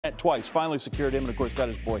twice, finally secured him, and of course got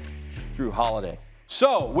his boy Drew Holiday.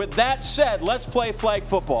 So with that said, let's play flag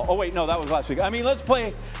football. Oh wait, no, that was last week. Let's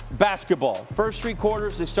play basketball. First three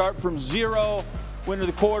quarters, they start from 0. Winner of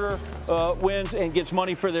the quarter wins and gets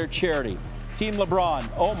money for their charity. Team LeBron,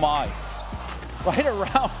 oh my. Right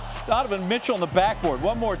around Donovan Mitchell on the backboard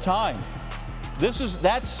one more time.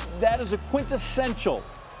 That is a quintessential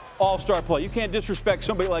all-star play. You can't disrespect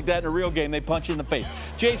somebody like that in a real game. They punch you in the face.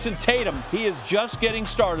 Jason Tatum, he is just getting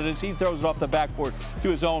started as he throws it off the backboard to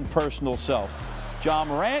his own personal self. John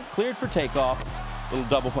Morant cleared for takeoff. Little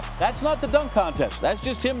double. That's not the dunk contest. That's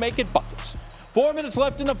just him making buckets. 4 minutes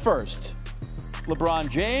left in the first. LeBron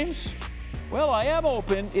James, well, I am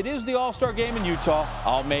open. It is the All-Star game in Utah.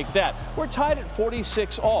 I'll make that. We're tied at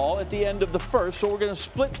 46 all at the end of the first, so we're going to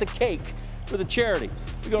split the cake for the charity.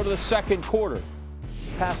 We go to the second quarter.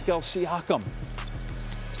 Pascal Siakam,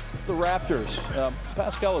 the Raptors.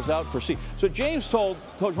 Pascal is out for So James told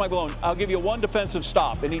Coach Mike Malone, I'll give you one defensive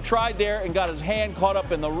stop. And he tried there and got his hand caught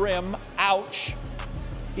up in the rim. Ouch.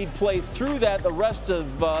 He'd play through that the rest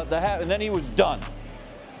of the half, and then he was done.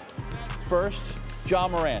 First,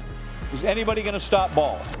 John Morant. Is anybody going to stop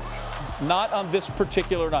ball? Not on this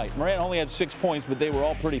particular night. Morant only had 6 points, but they were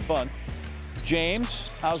all pretty fun. James,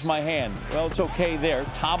 how's my hand? Well, it's okay there.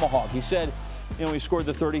 Tomahawk. He said, he scored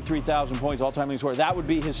the 33,000 points all-time leading scorer. That would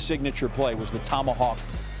be his signature play, was the Tomahawk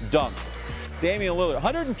dunk. Damian Lillard,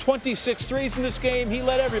 126 threes in this game. He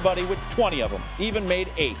led everybody with 20 of them, even made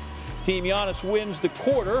 8. Team Giannis wins the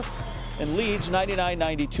quarter and leads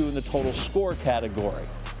 99-92 in the total score category.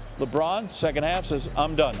 LeBron, second half, says,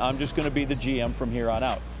 I'm done. I'm just going to be the GM from here on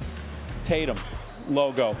out. Tatum,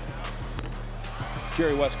 logo.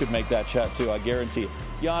 Jerry West could make that shot, too, I guarantee it.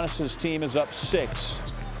 Giannis's team is up 6.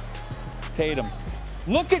 Tatum.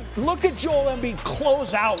 Look at Joel Embiid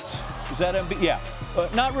close out. Is that Embiid? Yeah.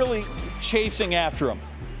 Not really chasing after him.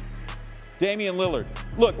 Damian Lillard.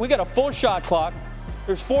 Look, we got a full shot clock.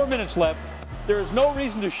 There's 4 minutes left. There is no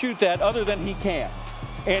reason to shoot that other than he can.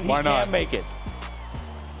 And he can't make it.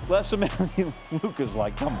 Les Luka's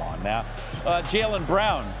like, come on now. Jaylen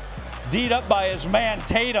Brown, D'd up by his man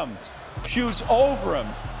Tatum, shoots over him,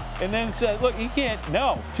 and then said, look, he can't,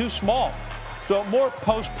 no, too small. So more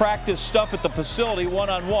post-practice stuff at the facility,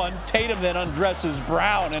 one-on-one. Tatum then undresses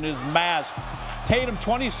Brown in his mask. Tatum,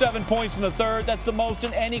 27 points in the third. That's the most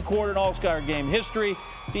in any quarter in All-Star game history.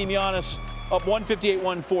 Team Giannis up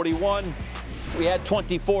 158-141. We had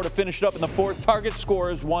 24 to finish it up in the fourth. Target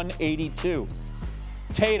score is 182.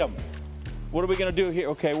 Tatum, what are we going to do here?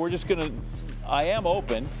 Okay, we're just going to, I am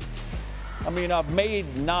open. I've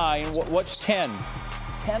made 9. What's 10?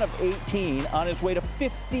 10 of 18 on his way to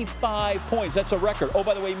 55 points. That's a record. Oh,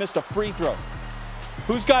 by the way, he missed a free throw.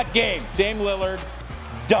 Who's got game? Dame Lillard,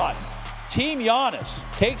 done. Team Giannis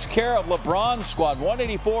takes care of LeBron's squad,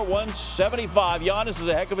 184-175. Giannis is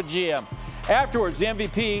a heck of a GM. Afterwards, the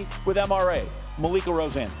MVP with MRA, Malika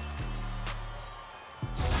Roseanne.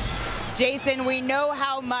 Jason, we know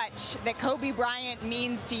how much that Kobe Bryant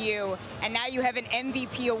means to you, and now you have an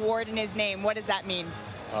MVP award in his name. What does that mean?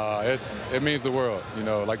 It means the world.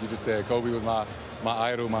 Like you just said, Kobe was my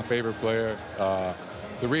idol, my favorite player.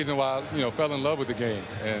 The reason why I, fell in love with the game.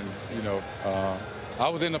 And, I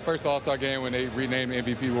was in the first All-Star game when they renamed the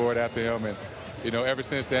MVP award after him. And, ever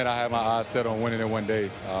since then, I had my eyes set on winning it one day.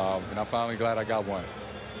 And I'm finally glad I got one.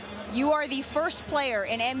 You are the first player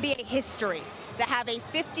in NBA history to have a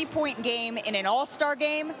 50-point game in an All-Star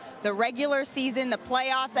game, the regular season, the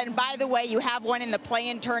playoffs, and by the way, you have one in the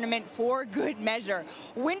play-in tournament for good measure.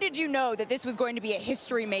 When did you know that this was going to be a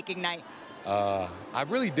history-making night? I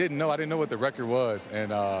really didn't know. I didn't know what the record was.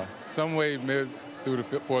 And some way mid through the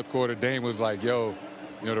fourth quarter, Dame was like, yo,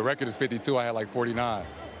 the record is 52. I had like 49.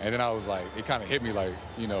 And then I was like, it kind of hit me like,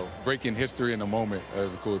 breaking history in the moment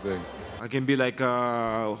is a cool thing. I can be like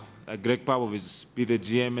Greg Popovich, be the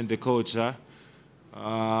GM and the coach, huh?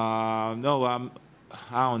 No,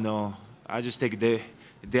 I don't know. I just take a day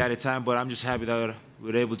at a time, but I'm just happy that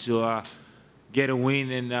we're able to get a win,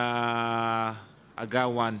 and I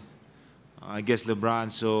got one against LeBron,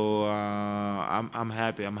 so I'm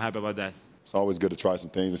happy. I'm happy about that. It's always good to try some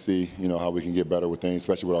things and see, how we can get better with things,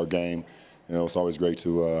 especially with our game. It's always great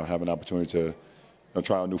to have an opportunity to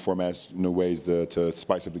try out new formats, new ways to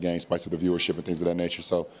spice up the game, spice up the viewership and things of that nature.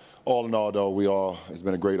 So all in all, though, it's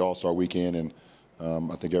been a great All-Star weekend, and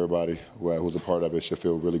I think everybody who's a part of it should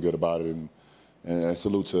feel really good about it, and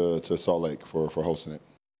salute to Salt Lake for hosting it.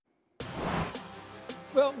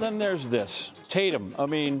 Well, then there's this. Tatum,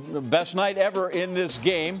 the best night ever in this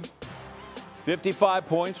game. 55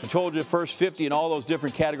 points. We told you first 50 in all those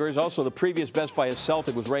different categories. Also, the previous best by a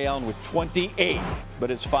Celtic was Ray Allen with 28,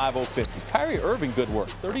 but it's 5:050. Kyrie Irving, good work.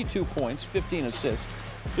 32 points, 15 assists.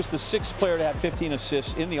 Just the sixth player to have 15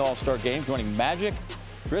 assists in the All-Star game, joining Magic,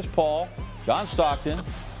 Chris Paul, John Stockton,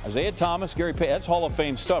 Isaiah Thomas, Gary Payton. That's Hall of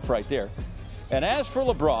Fame stuff right there. And as for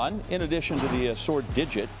LeBron, in addition to the sword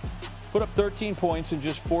digit, put up 13 points in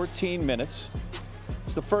just 14 minutes.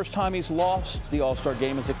 It's the first time he's lost the All-Star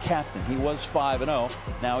game as a captain. He was 5-0.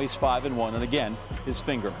 Now he's 5-1. And again, his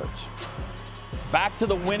finger hurts. Back to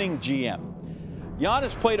the winning GM.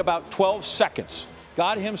 Giannis played about 12 seconds,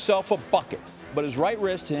 got himself a bucket, but his right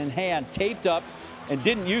wrist and hand taped up and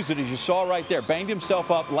didn't use it, as you saw right there. Banged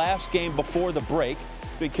himself up last game before the break.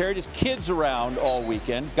 He carried his kids around all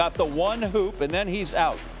weekend, got the one hoop, and then he's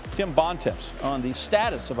out. Tim Bontemps on the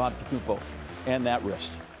status of Antetokounmpo and that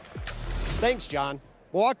wrist. Thanks, John.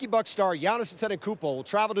 Milwaukee Bucks star Giannis Antetokounmpo will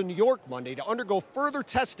travel to New York Monday to undergo further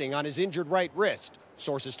testing on his injured right wrist,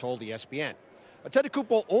 sources told ESPN.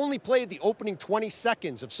 Antetokounmpo only played the opening 20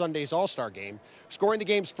 seconds of Sunday's All-Star game, scoring the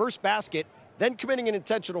game's first basket, then committing an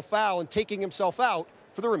intentional foul and taking himself out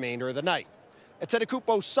for the remainder of the night.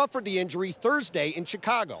 Antetokounmpo suffered the injury Thursday in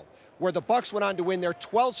Chicago, where the Bucks went on to win their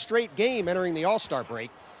 12th straight game entering the All-Star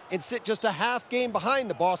break and sit just a half game behind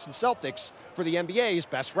the Boston Celtics for the NBA's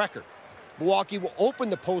best record. Milwaukee will open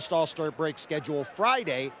the post-All-Star break schedule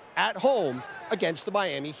Friday at home against the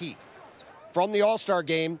Miami Heat. From the All-Star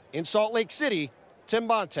game in Salt Lake City, Tim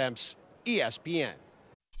Bontemps, ESPN.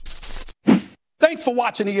 Thanks for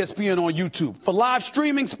watching ESPN on YouTube. For live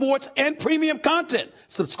streaming, sports, and premium content,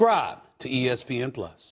 subscribe to ESPN+.